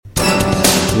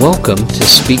Welcome to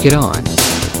Speak It On.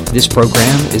 This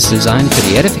program is designed for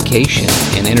the edification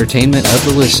and entertainment of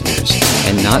the listeners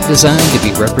and not designed to be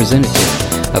representative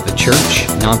of a church,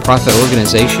 nonprofit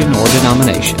organization, or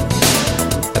denomination.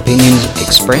 Opinions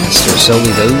expressed are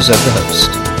solely those of the host.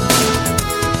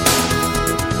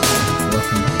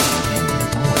 Welcome back, and as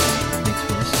always, thanks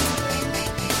for listening.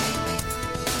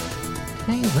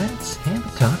 Today, let's have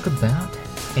a talk about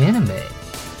anime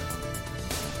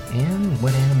and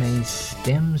what anime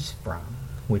stems from,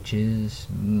 which is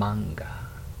manga.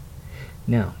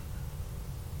 Now,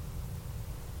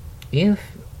 if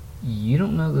you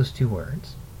don't know those two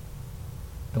words,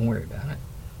 don't worry about it,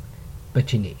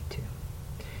 but you need to.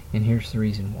 And here's the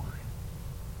reason why.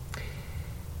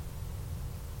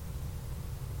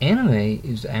 Anime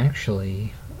is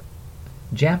actually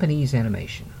Japanese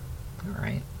animation,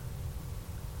 alright?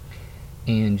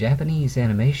 And Japanese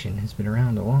animation has been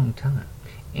around a long time,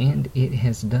 and it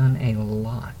has done a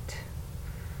lot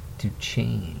to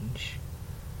change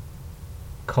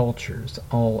cultures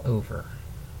all over.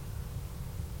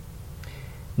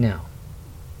 Now,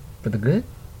 for the good,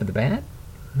 for the bad,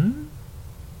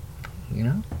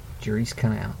 jury's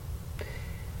kind of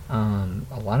out.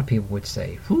 A lot of people would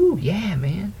say, "Whoo, yeah,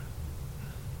 man,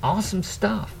 awesome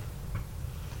stuff."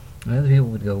 And other people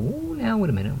would go, "Ooh, now wait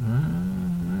a minute,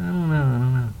 I don't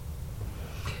know."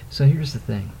 So here's the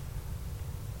thing.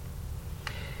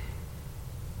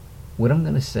 What I'm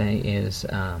going to say is,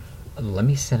 let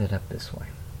me set it up this way.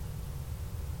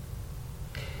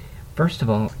 First of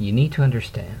all, you need to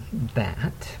understand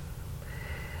that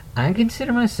I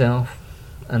consider myself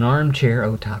an armchair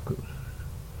otaku.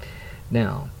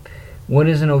 Now, what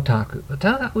is an otaku?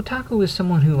 Otaku is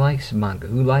someone who likes manga,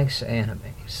 who likes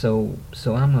anime. So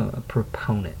I'm a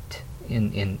proponent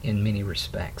in many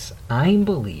respects. I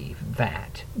believe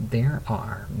that there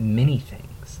are many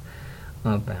things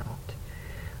about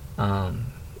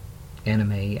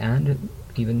anime and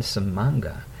even some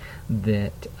manga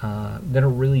that are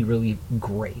really, really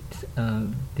great.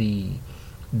 They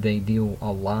deal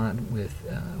a lot with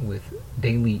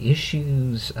daily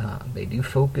issues. They do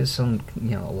focus on,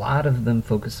 a lot of them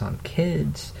focus on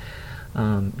kids,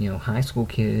 high school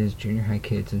kids, junior high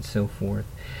kids, and so forth.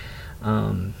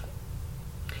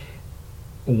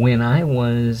 When I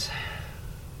was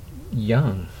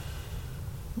young,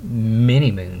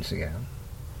 many moons ago,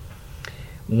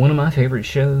 one of my favorite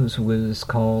shows was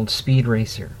called Speed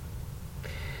Racer.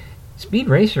 Speed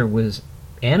Racer was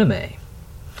anime.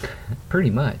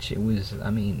 Pretty much. It was,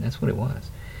 that's what it was.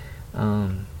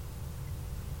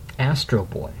 Astro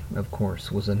Boy, of course,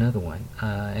 was another one.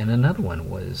 And another one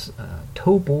was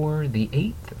Tobor the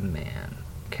Eighth Man.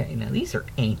 Okay, now these are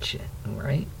ancient,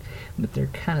 right? But they're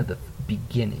kind of the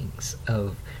beginnings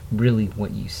of really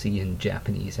what you see in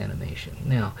Japanese animation.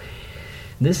 Now,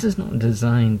 this is not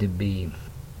designed to be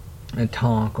a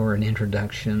talk or an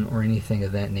introduction or anything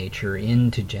of that nature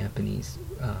into Japanese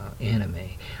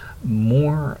anime.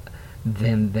 More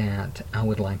than that, I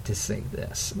would like to say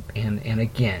this, and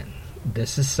again,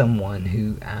 this is someone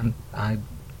who I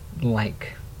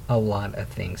like a lot of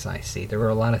things I see. There are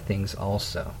a lot of things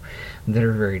also that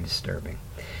are very disturbing.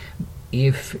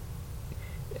 If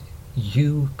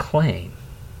you claim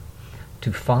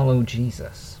to follow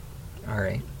Jesus,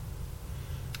 alright,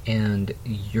 and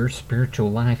your spiritual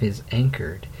life is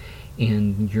anchored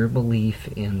in your belief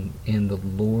in the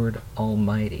Lord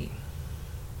Almighty,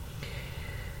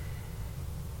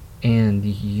 and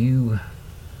you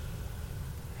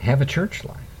have a church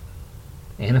life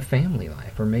and a family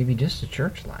life, or maybe just a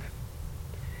church life,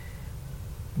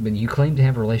 but you claim to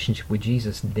have a relationship with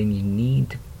Jesus, then you need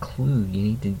to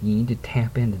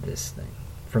tap into this thing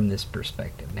from this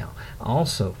perspective. Now,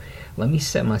 also, let me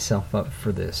set myself up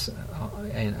for this,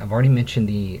 and I've already mentioned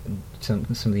some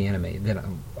of the anime that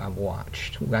I've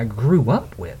watched, I grew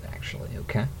up with, actually,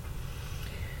 okay?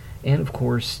 And of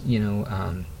course,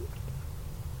 Dragon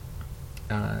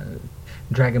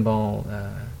Ball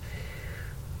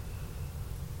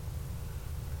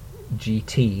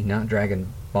GT, not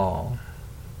Dragon Ball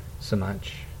so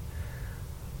much,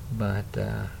 but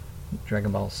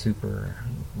Dragon Ball Super,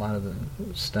 a lot of the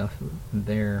stuff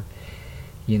there,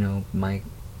 my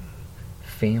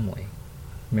family,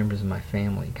 members of my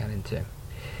family got into.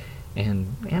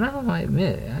 And I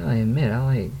admit, I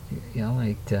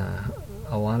liked a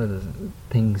lot of the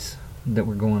things that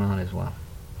were going on as well.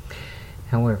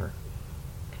 However,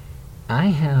 I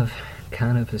have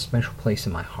kind of a special place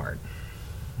in my heart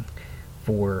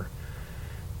for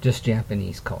just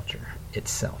Japanese culture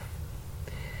itself.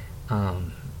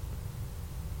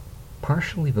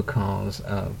 Partially because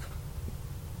of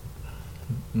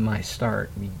my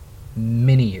start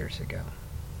many years ago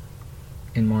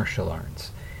in martial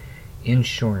arts, in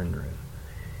Shorin-ryu,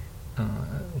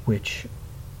 which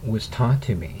was taught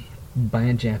to me by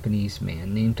a Japanese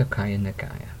man named Takaya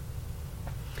Nakaya.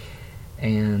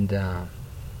 And I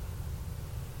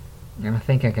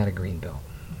think I got a green belt.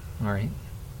 Alright?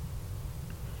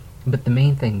 But the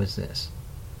main thing was this,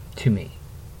 to me.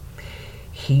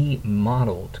 He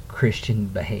modeled Christian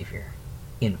behavior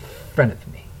in front of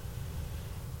me.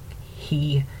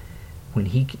 When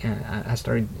I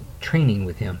started training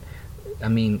with him,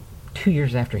 2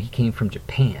 years after he came from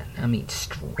Japan,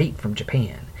 straight from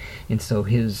Japan, and so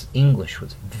his English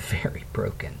was very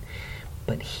broken,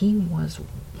 but he was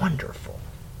wonderful.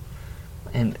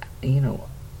 And,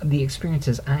 the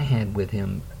experiences I had with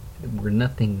him were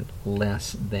nothing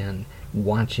less than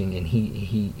watching, and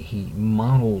he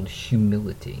modeled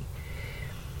humility.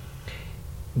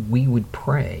 We would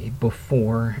pray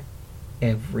before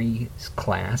every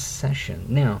class session.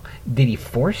 Now, did he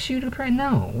force you to pray?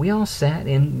 No. We all sat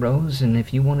in rows, and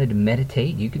if you wanted to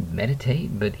meditate, you could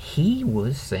meditate, but he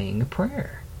was saying a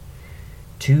prayer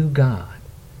to God.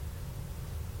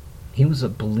 He was a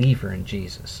believer in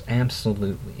Jesus,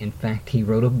 absolutely. In fact, he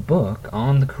wrote a book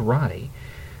on the karate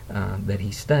that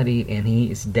he studied, and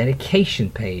his dedication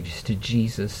page to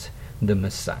Jesus the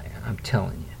Messiah. I'm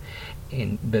telling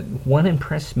you. But what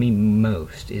impressed me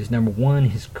most is, number one,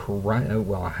 his karate.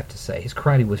 Well, I have to say, his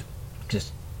karate was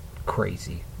just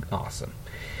crazy awesome.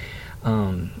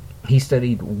 He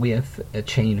studied with a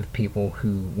chain of people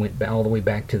who went all the way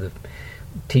back to the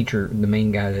teacher, the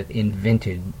main guy that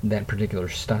invented that particular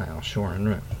style,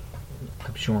 Shorin-ryu.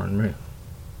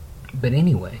 But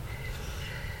anyway,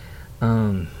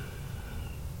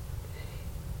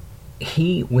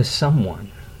 he was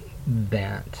someone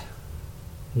that,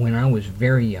 when I was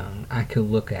very young, I could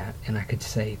look at and I could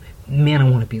say, man, I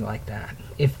want to be like that.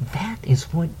 If that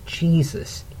is what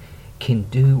Jesus can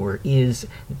do or is,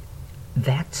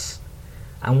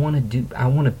 I want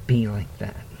to be like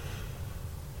that.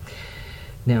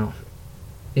 Now,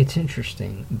 it's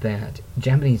interesting that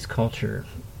Japanese culture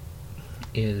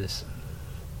is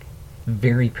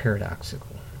very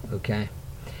paradoxical, okay?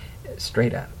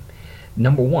 Straight up.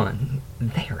 Number one,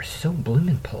 they are so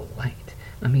bloomin' polite.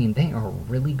 They are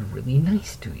really, really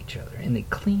nice to each other, and they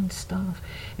clean stuff,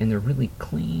 and they're really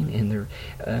clean, and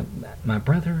they're, my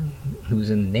brother,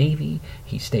 who's in the Navy,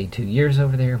 he stayed 2 years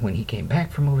over there. When he came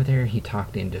back from over there, he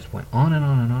talked and just went on and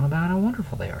on and on about how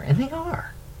wonderful they are, and they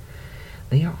are.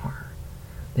 They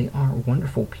are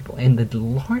wonderful people, and the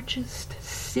largest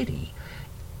city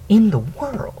in the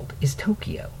world is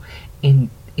Tokyo, and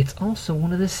it's also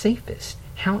one of the safest.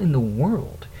 How in the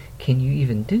world can you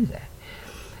even do that?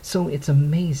 So it's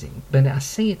amazing, but I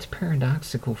say it's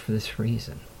paradoxical for this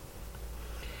reason.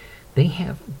 They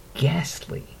have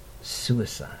ghastly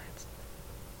suicides.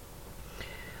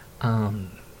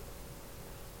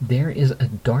 There is a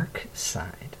dark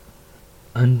side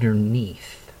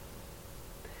underneath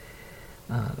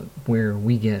where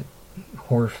we get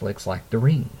horror flicks like The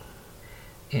Ring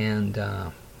and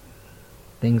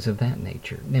things of that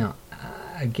nature. Now,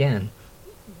 again,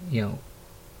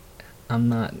 I'm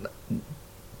not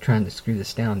trying to screw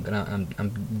this down, but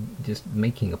I'm just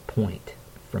making a point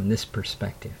from this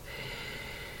perspective.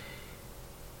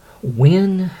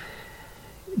 When,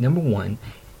 number one,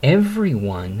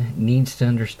 everyone needs to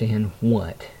understand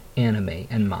what anime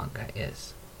and manga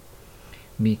is,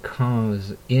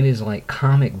 because it is like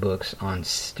comic books on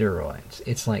steroids.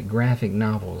 It's like graphic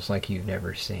novels like you've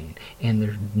never seen, and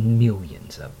there's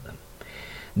millions of them.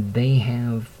 They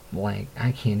have,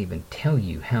 I can't even tell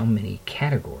you how many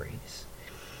categories.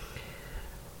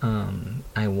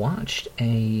 I watched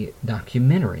a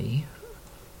documentary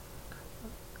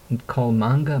called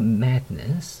Manga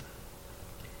Madness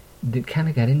that kind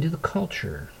of got into the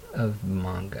culture of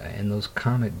manga and those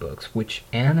comic books, which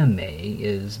anime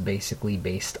is basically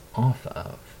based off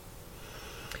of.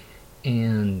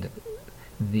 And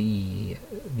the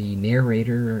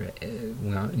narrator,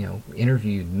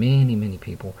 interviewed many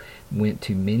people, went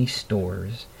to many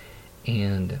stores,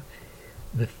 and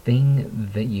the thing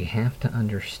that you have to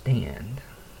understand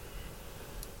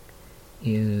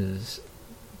is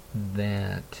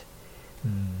that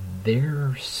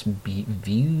their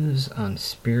views on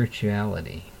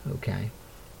spirituality,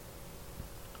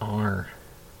 are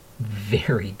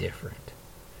very different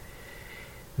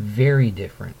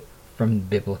from the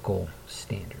biblical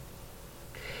standard.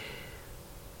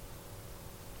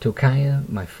 Takaya,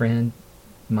 my friend,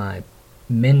 my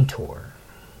mentor,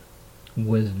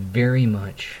 was very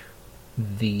much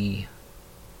the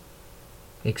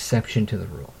exception to the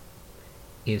rule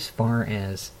as far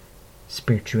as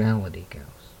spirituality goes.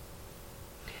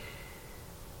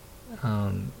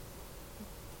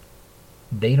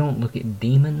 They don't look at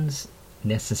demons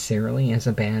necessarily as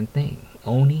a bad thing.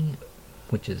 Oni,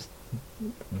 which is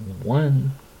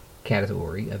one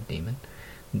category of demon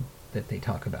that they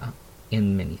talk about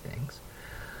in many things,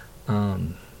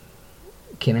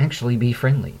 can actually be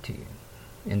friendly to you,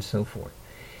 and so forth.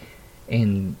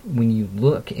 And when you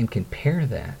look and compare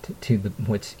that to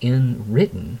what's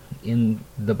written in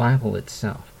the Bible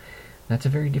itself, that's a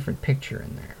very different picture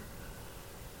in there.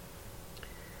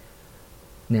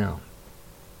 Now,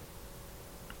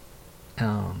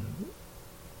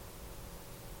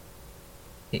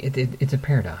 it's a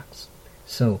paradox.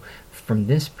 So, from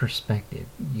this perspective,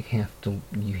 you have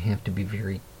to be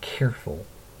very careful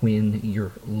when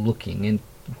you're looking and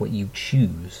what you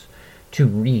choose to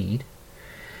read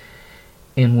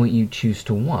and what you choose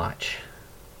to watch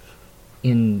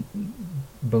in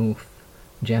both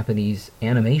Japanese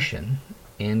animation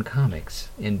and comics.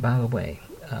 And by the way,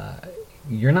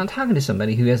 you're not talking to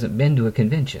somebody who hasn't been to a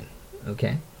convention,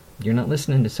 okay? You're not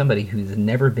listening to somebody who's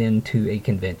never been to a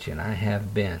convention. I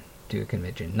have been to a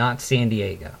convention, not San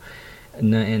Diego,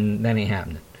 and that ain't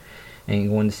happening. I ain't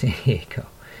going to San Diego.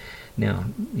 Now,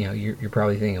 you're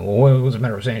probably thinking, well, what's the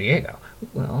matter with San Diego?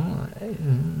 Well,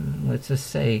 let's just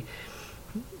say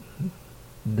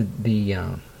the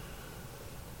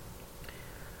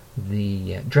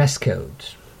dress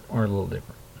codes are a little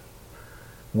different,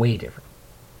 way different.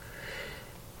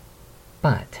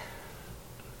 But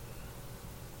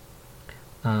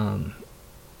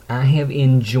I have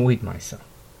enjoyed myself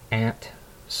at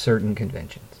certain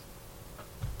conventions.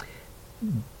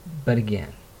 But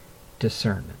again,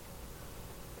 discernment.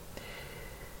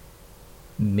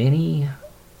 Many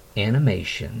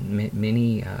animation,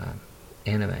 many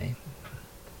anime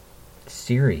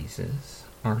series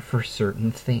are for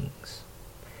certain things.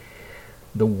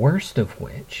 The worst of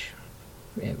which,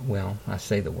 well, I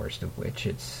say the worst of which,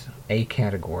 it's a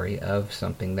category of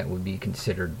something that would be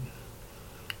considered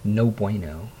no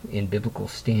bueno in biblical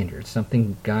standards,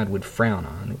 something God would frown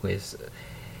on, as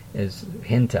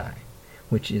hentai,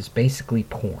 which is basically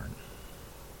porn.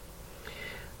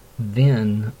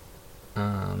 Then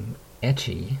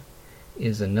ecchi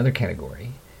is another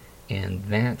category, and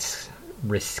that's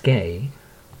risque.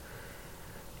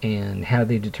 And how do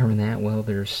they determine that? Well,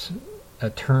 there's a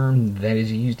term that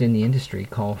is used in the industry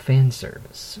called fan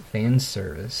service. Fan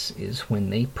service is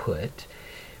when they put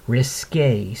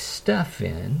risque stuff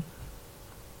in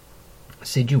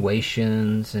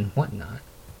situations and whatnot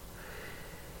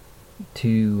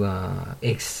to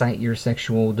excite your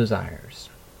sexual desires.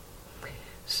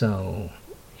 So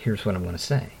here's what I'm going to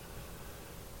say.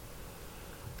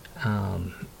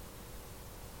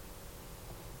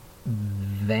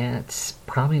 That's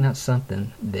probably not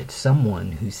something that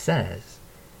someone who says,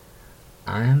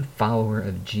 I'm a follower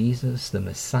of Jesus the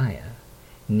Messiah,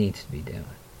 needs to be doing.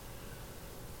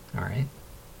 Alright?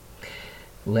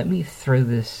 Let me throw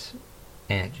this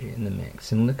at you in the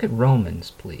mix. And look at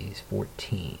Romans, please,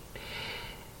 14.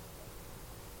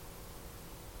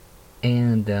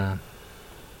 And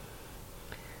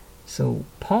so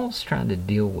Paul's trying to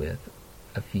deal with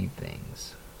a few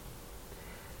things.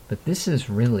 But this is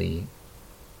really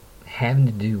having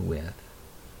to do with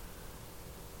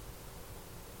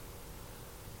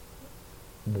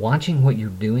watching what you're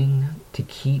doing to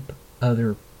keep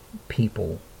other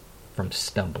people from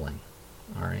stumbling.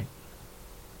 Alright?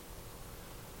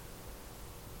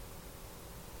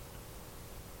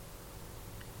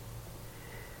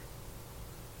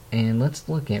 And let's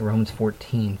look at Romans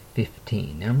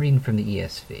 14:15. Now I'm reading from the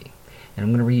ESV. And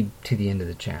I'm going to read to the end of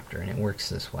the chapter, and it works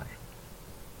this way.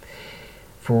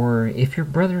 For if your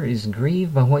brother is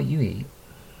grieved by what you eat,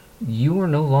 you are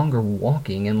no longer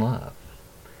walking in love.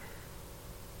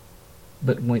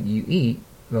 But what you eat,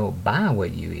 by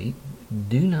what you eat,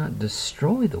 do not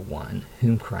destroy the one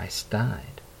whom Christ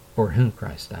died, for whom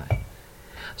Christ died.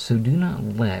 So do not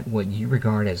let what you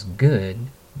regard as good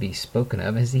be spoken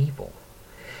of as evil.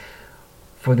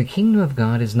 For the kingdom of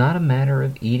God is not a matter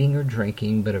of eating or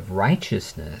drinking, but of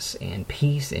righteousness and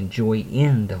peace and joy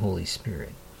in the Holy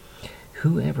Spirit.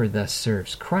 Whoever thus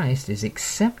serves Christ is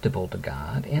acceptable to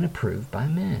God and approved by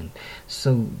men.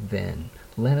 So then,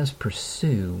 let us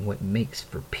pursue what makes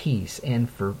for peace and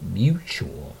for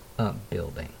mutual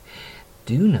upbuilding.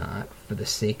 Do not, for the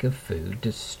sake of food,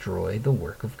 destroy the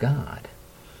work of God.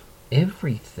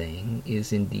 Everything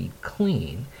is indeed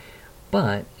clean,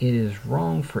 but it is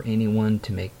wrong for anyone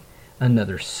to make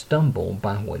another stumble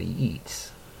by what he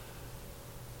eats.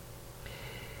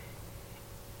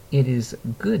 It is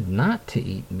good not to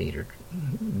eat meat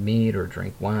or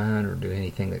drink wine or do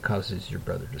anything that causes your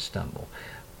brother to stumble.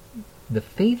 The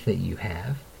faith that you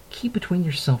have, keep between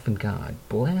yourself and God.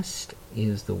 Blessed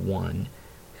is the one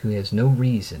who has no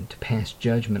reason to pass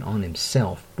judgment on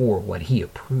himself for what he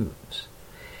approves.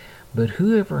 But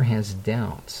whoever has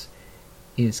doubts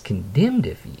is condemned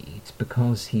if he eats,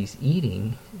 because his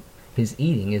eating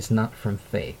is not from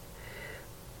faith.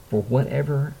 For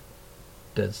whatever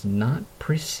does not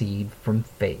proceed from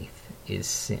faith is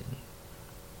sin.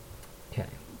 Okay,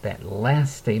 that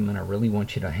last statement I really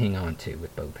want you to hang on to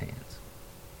with both hands.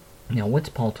 Now, what's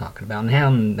Paul talking about,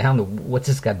 and what's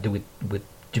this got to do with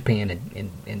Japan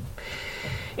and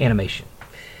animation?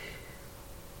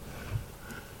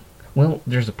 Well,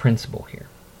 there's a principle here,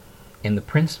 and the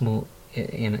principle,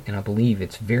 and I believe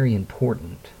it's very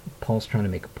important. Paul's trying to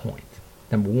make a point.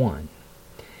 Number one,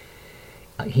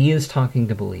 he is talking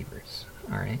to believers,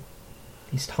 all right?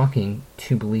 He's talking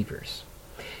to believers,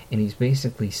 and he's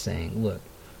basically saying, look,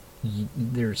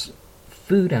 there's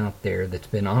food out there that's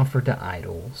been offered to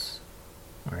idols,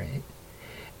 all right?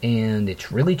 And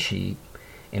it's really cheap,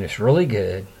 and it's really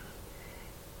good,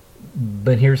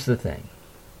 but here's the thing.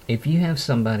 If you have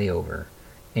somebody over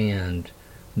and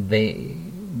they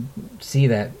see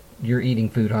that you're eating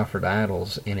food offered to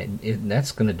idols, and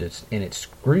that's going to and it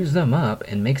screws them up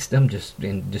and makes them just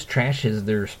trashes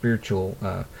their spiritual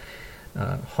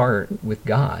heart with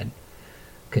God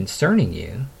concerning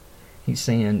you, he's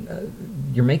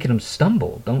saying you're making them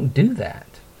stumble. Don't do that.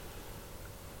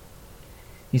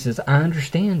 He says, I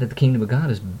understand that the kingdom of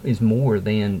God is more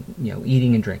than,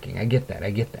 eating and drinking. I get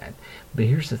that. But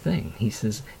here's the thing. He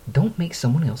says, don't make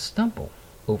someone else stumble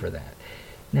over that.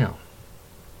 Now,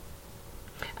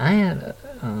 I had,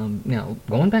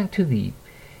 going back to the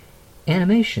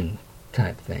animation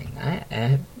type thing, I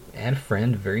had a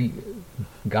friend, a very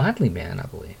godly man, I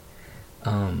believe,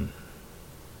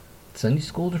 Sunday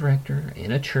school director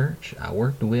in a church I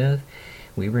worked with.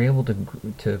 We were able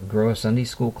to grow a Sunday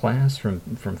school class from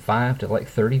 5 to like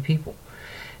 30 people,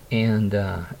 and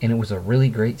it was a really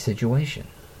great situation.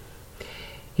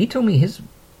 He told me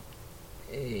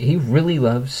he really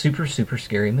loves super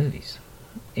scary movies,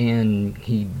 and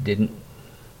he didn't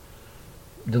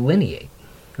delineate.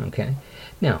 Okay,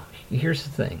 now here's the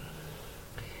thing.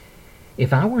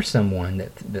 If I were someone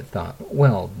that thought,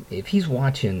 well, if he's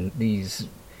watching these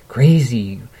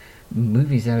crazy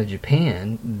movies out of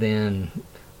Japan, then,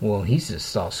 well, he's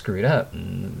just all screwed up,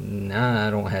 and I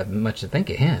don't have much to think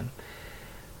of him.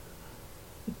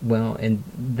 Well, and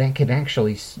that could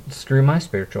actually screw my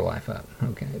spiritual life up,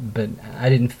 okay? But I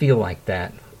didn't feel like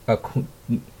that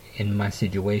in my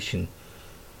situation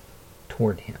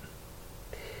toward him.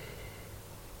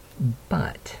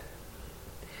 But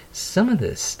some of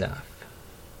this stuff,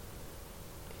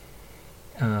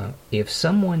 if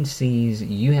someone sees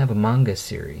you have a manga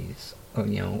series,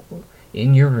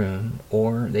 in your room,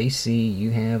 or they see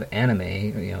you have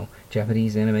anime,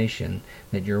 Japanese animation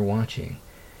that you're watching,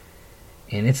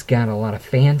 and it's got a lot of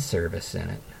fan service in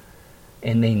it,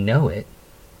 and they know it,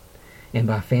 and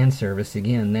by fan service,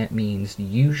 again, that means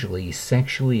usually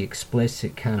sexually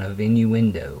explicit kind of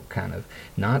innuendo, kind of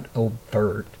not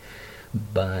overt,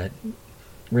 but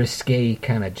risque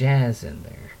kind of jazz in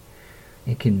there.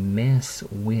 It can mess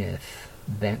with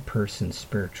that person's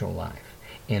spiritual life.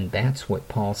 And that's what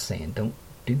Paul's saying. Don't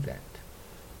do that.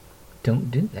 Don't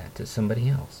do that to somebody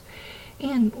else.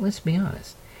 And let's be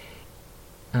honest.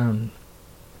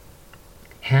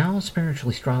 How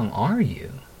spiritually strong are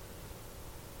you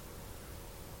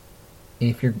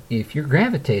if you're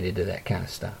gravitated to that kind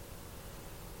of stuff?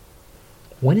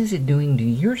 What is it doing to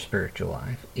your spiritual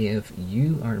life if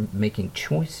you are making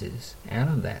choices out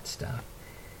of that stuff,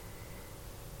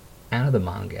 out of the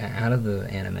manga, out of the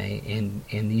anime,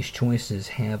 and these choices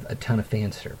have a ton of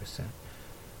fan service in it?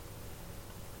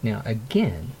 Now,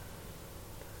 again,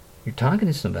 you're talking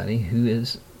to somebody who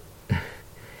has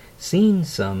seen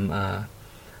some,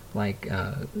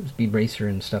 Speed Racer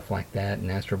and stuff like that,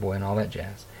 and Astro Boy and all that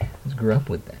jazz. Just grew up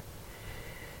with that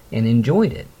and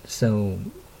enjoyed it. So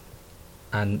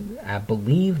I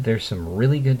believe there's some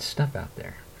really good stuff out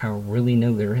there. I really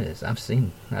know there is. I've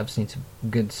seen some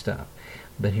good stuff.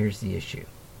 But here's the issue.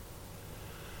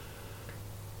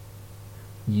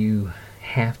 You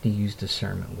have to use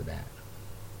discernment with that.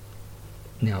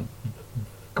 Now,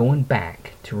 going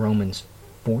back to Romans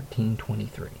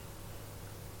 14:23.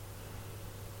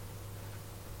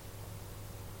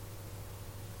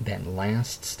 That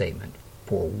last statement,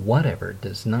 for whatever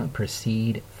does not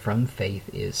proceed from faith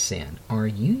is sin. Are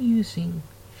you using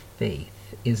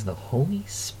faith? Is the Holy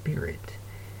Spirit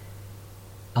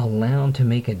allowed to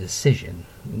make a decision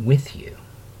with you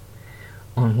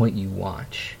on what you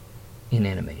watch in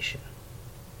animation?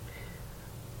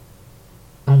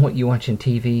 On what you watch in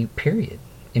TV, period.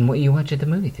 In what you watch at the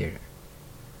movie theater.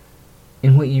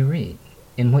 In what you read.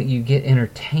 and what you get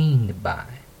entertained by.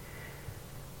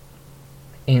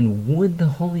 And would the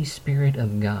Holy Spirit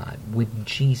of God, would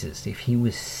Jesus, if he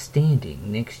was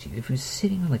standing next to you, if he was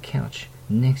sitting on the couch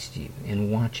next to you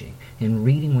and watching and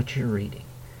reading what you're reading,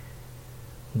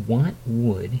 what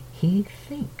would he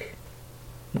think?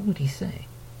 What would he say?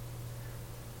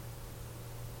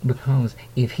 Because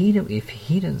if he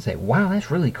doesn't say, "Wow,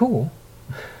 that's really cool,"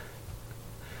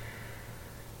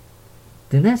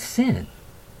 then that's sin,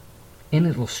 and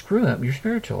it'll screw up your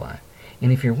spiritual life.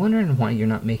 And if you're wondering why you're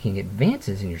not making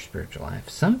advances in your spiritual life,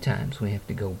 sometimes we have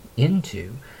to go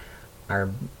into our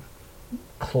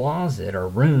closet, our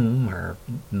room, our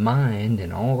mind,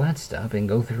 and all that stuff, and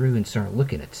go through and start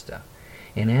looking at stuff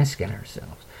and asking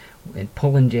ourselves and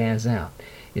pulling jazz out.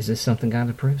 Is this something God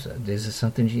approves of? Is this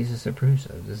something Jesus approves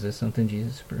of? Is this something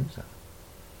Jesus approves of?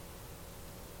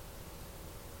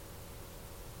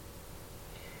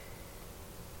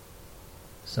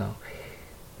 So,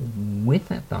 with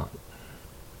that thought,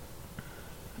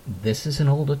 this is an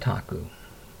old otaku,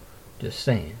 just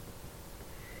saying,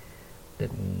 that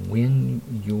when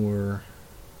you're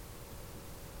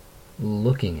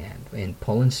looking at and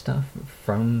pulling stuff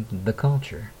from the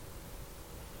culture,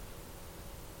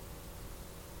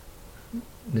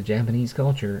 the Japanese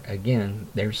culture, again,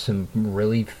 there's some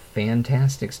really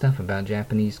fantastic stuff about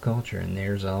Japanese culture, and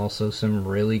there's also some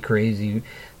really crazy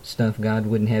stuff God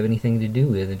wouldn't have anything to do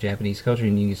with in Japanese culture.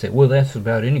 And you can say, well, that's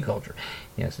about any culture.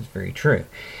 Yes, it's very true.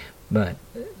 But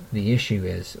the issue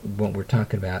is, what we're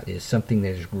talking about is something that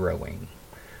is growing.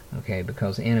 Okay,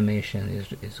 because animation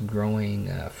is growing.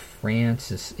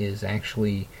 France is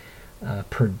actually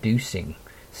producing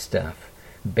stuff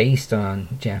based on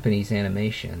Japanese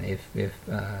animation. If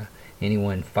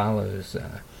anyone follows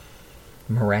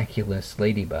Miraculous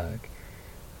Ladybug,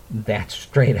 that's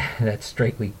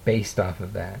straightly based off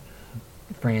of that.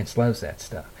 France loves that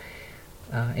stuff.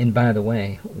 And by the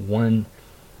way, one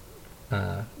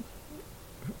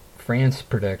French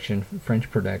production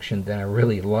that I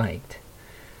really liked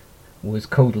was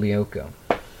Code Lyoko.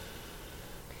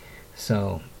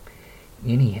 So,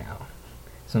 anyhow,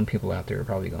 some people out there are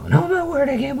probably going, "Oh my word,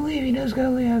 I can't believe he knows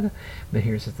Code Lyoko." But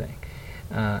here's the thing.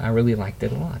 I really liked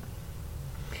it a lot.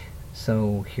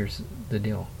 So, here's the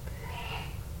deal.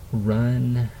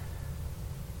 Run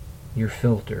your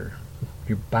filter,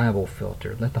 your Bible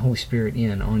filter. Let the Holy Spirit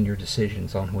in on your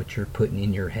decisions, on what you're putting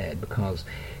in your head, because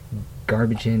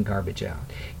garbage in, garbage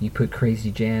out. You put crazy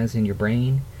jazz in your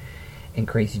brain, and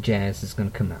crazy jazz is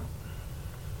going to come out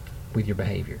with your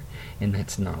behavior, and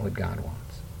that's not what God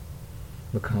wants,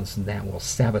 because that will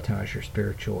sabotage your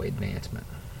spiritual advancement.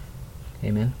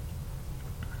 Amen?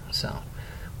 So,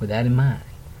 with that in mind,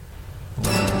 I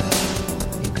want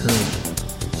to encourage you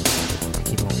to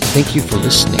keep on. Thank you for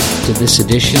listening to this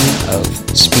edition of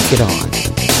Speak It On.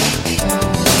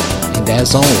 And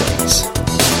as always,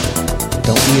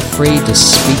 don't be afraid to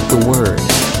speak the word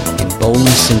in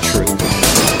boldness and truth.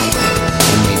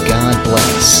 And may God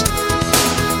bless